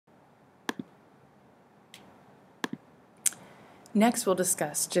Next, we'll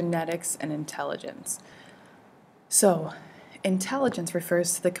discuss genetics and intelligence. So, intelligence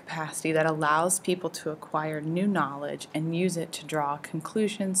refers to the capacity that allows people to acquire new knowledge and use it to draw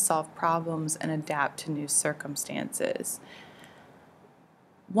conclusions, solve problems, and adapt to new circumstances.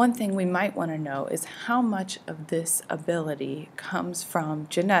 One thing we might want to know is how much of this ability comes from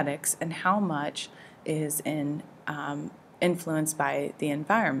genetics and how much is influenced by the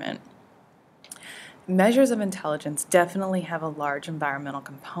environment. Measures of intelligence definitely have a large environmental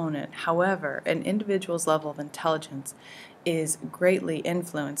component. However, an individual's level of intelligence is greatly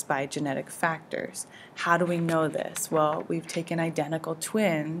influenced by genetic factors. How do we know this? Well, we've taken identical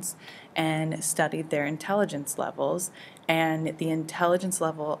twins and studied their intelligence levels, and the intelligence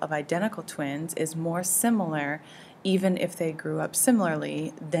level of identical twins is more similar, even if they grew up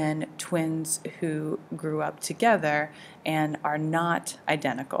similarly, than twins who grew up together and are not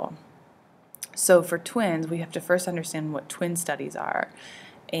identical. So for twins, we have to first understand what twin studies are.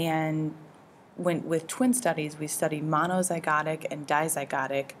 And with twin studies, we study monozygotic and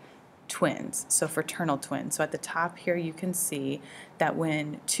dizygotic twins, so fraternal twins. So at the top here you can see that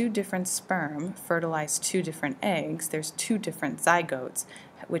when two different sperm fertilize two different eggs, there's two different zygotes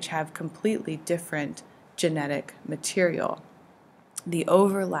which have completely different genetic material. The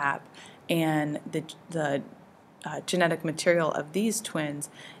overlap and the genetic material of these twins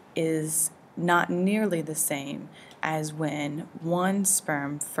is not nearly the same as when one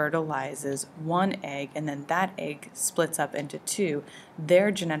sperm fertilizes one egg and then that egg splits up into two.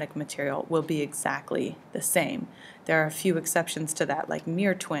 Their genetic material will be exactly the same. There are a few exceptions to that, like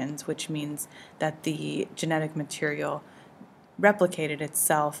mirror twins, which means that the genetic material replicated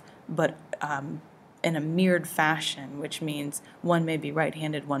itself but in a mirrored fashion, which means one may be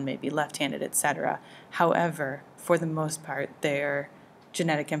right-handed, one may be left-handed, etc. However, for the most part, their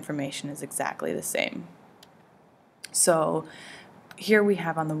genetic information is exactly the same. So here we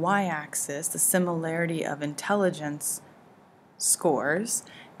have on the y-axis the similarity of intelligence scores,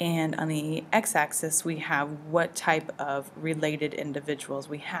 and on the x-axis we have what type of related individuals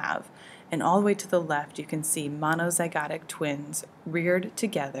we have. And all the way to the left you can see monozygotic twins reared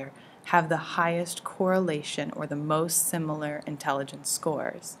together have the highest correlation or the most similar intelligence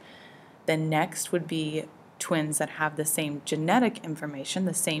scores. Then next would be twins that have the same genetic information,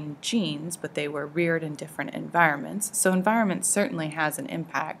 the same genes, but they were reared in different environments. So environment certainly has an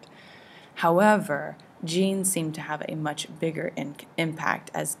impact. However, genes seem to have a much bigger impact,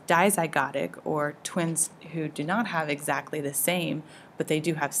 as dizygotic, or twins who do not have exactly the same, but they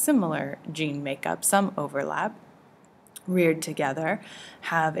do have similar gene makeup, some overlap, reared together,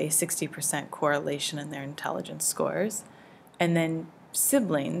 have a 60% correlation in their intelligence scores. And then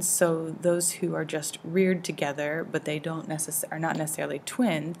siblings, so those who are just reared together, but they are not necessarily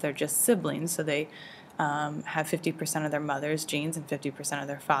twins, they're just siblings, so they have 50% of their mother's genes and 50% of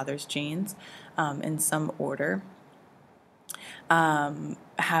their father's genes in some order, have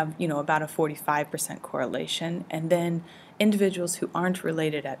about a 45% correlation. And then individuals who aren't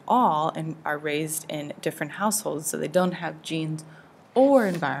related at all and are raised in different households, so they don't have genes or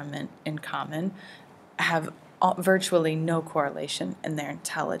environment in common, have virtually no correlation in their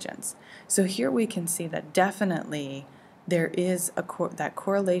intelligence. So here we can see that definitely there is that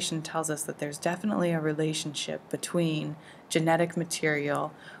correlation tells us that there's definitely a relationship between genetic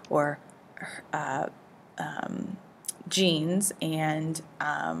material or genes and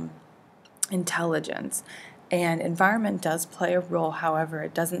intelligence. And environment does play a role, however,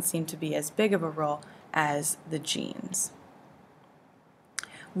 it doesn't seem to be as big of a role as the genes.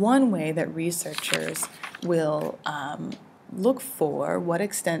 One way that researchers will look for what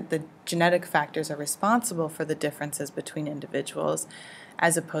extent the genetic factors are responsible for the differences between individuals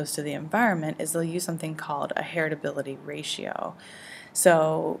as opposed to the environment is they'll use something called a heritability ratio.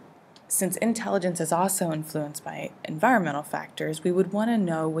 So since intelligence is also influenced by environmental factors, we would want to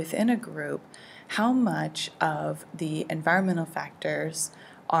know within a group how much of the environmental factors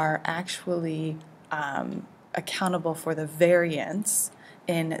are actually accountable for the variance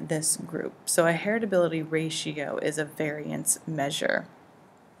in this group. So a heritability ratio is a variance measure.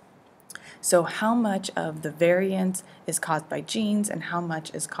 So how much of the variance is caused by genes and how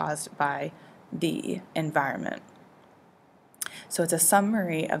much is caused by the environment. So it's a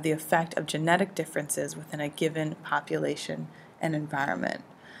summary of the effect of genetic differences within a given population and environment.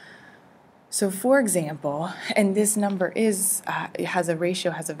 So for example, and this number has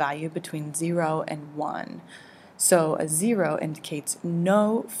a value between 0 and 1. So a 0 indicates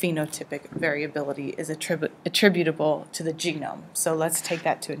no phenotypic variability is attributable to the genome. So let's take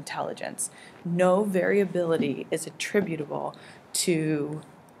that to intelligence. No variability is attributable to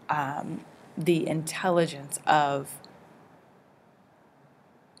the intelligence of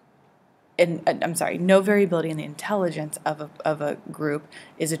no variability in the intelligence of a group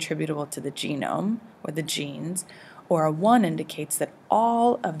is attributable to the genome or the genes, or a 1 indicates that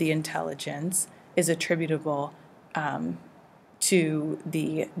all of the intelligence is attributable to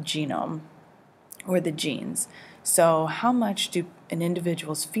the genome or the genes. So how much do an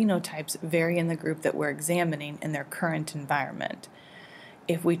individual's phenotypes vary in the group that we're examining in their current environment?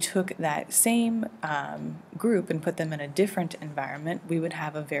 If we took that same group and put them in a different environment, we would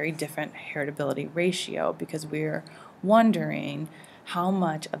have a very different heritability ratio, because we're wondering how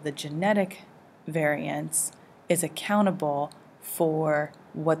much of the genetic variance is accountable for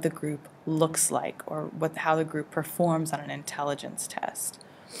what the group looks like, or how the group performs on an intelligence test.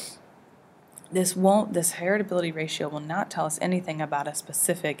 This heritability ratio will not tell us anything about a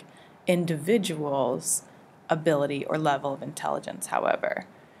specific individual's ability or level of intelligence, however.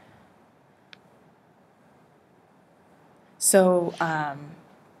 So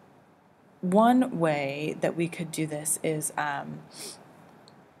one way that we could do this is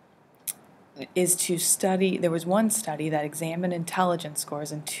to study. There was one study that examined intelligence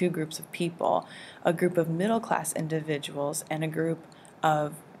scores in 2 groups of people, a group of middle-class individuals and a group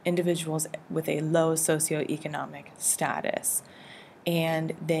of individuals with a low socioeconomic status.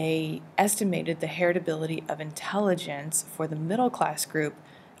 And they estimated the heritability of intelligence for the middle-class group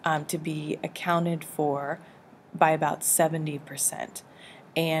to be accounted for by about 70%.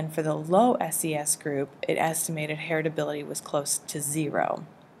 And for the low SES group, it estimated heritability was close to 0.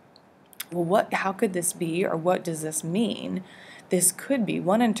 Well, how could this be, or what does this mean? This could be,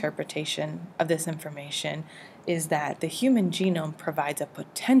 one interpretation of this information is that the human genome provides a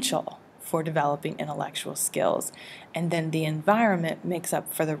potential for developing intellectual skills, and then the environment makes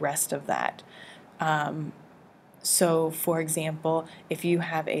up for the rest of that. So, for example, if you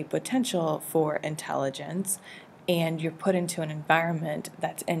have a potential for intelligence and you're put into an environment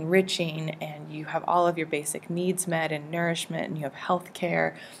that's enriching, and you have all of your basic needs met and nourishment, and you have health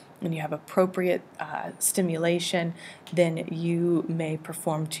care, and you have appropriate stimulation, then you may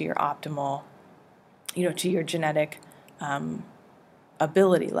perform to your optimal, to your genetic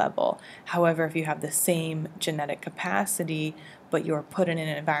ability level. However, if you have the same genetic capacity, but you're put in an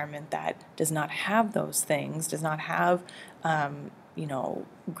environment that does not have those things, does not have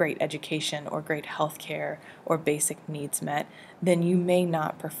great education or great health care or basic needs met, then you may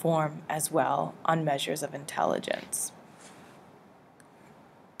not perform as well on measures of intelligence.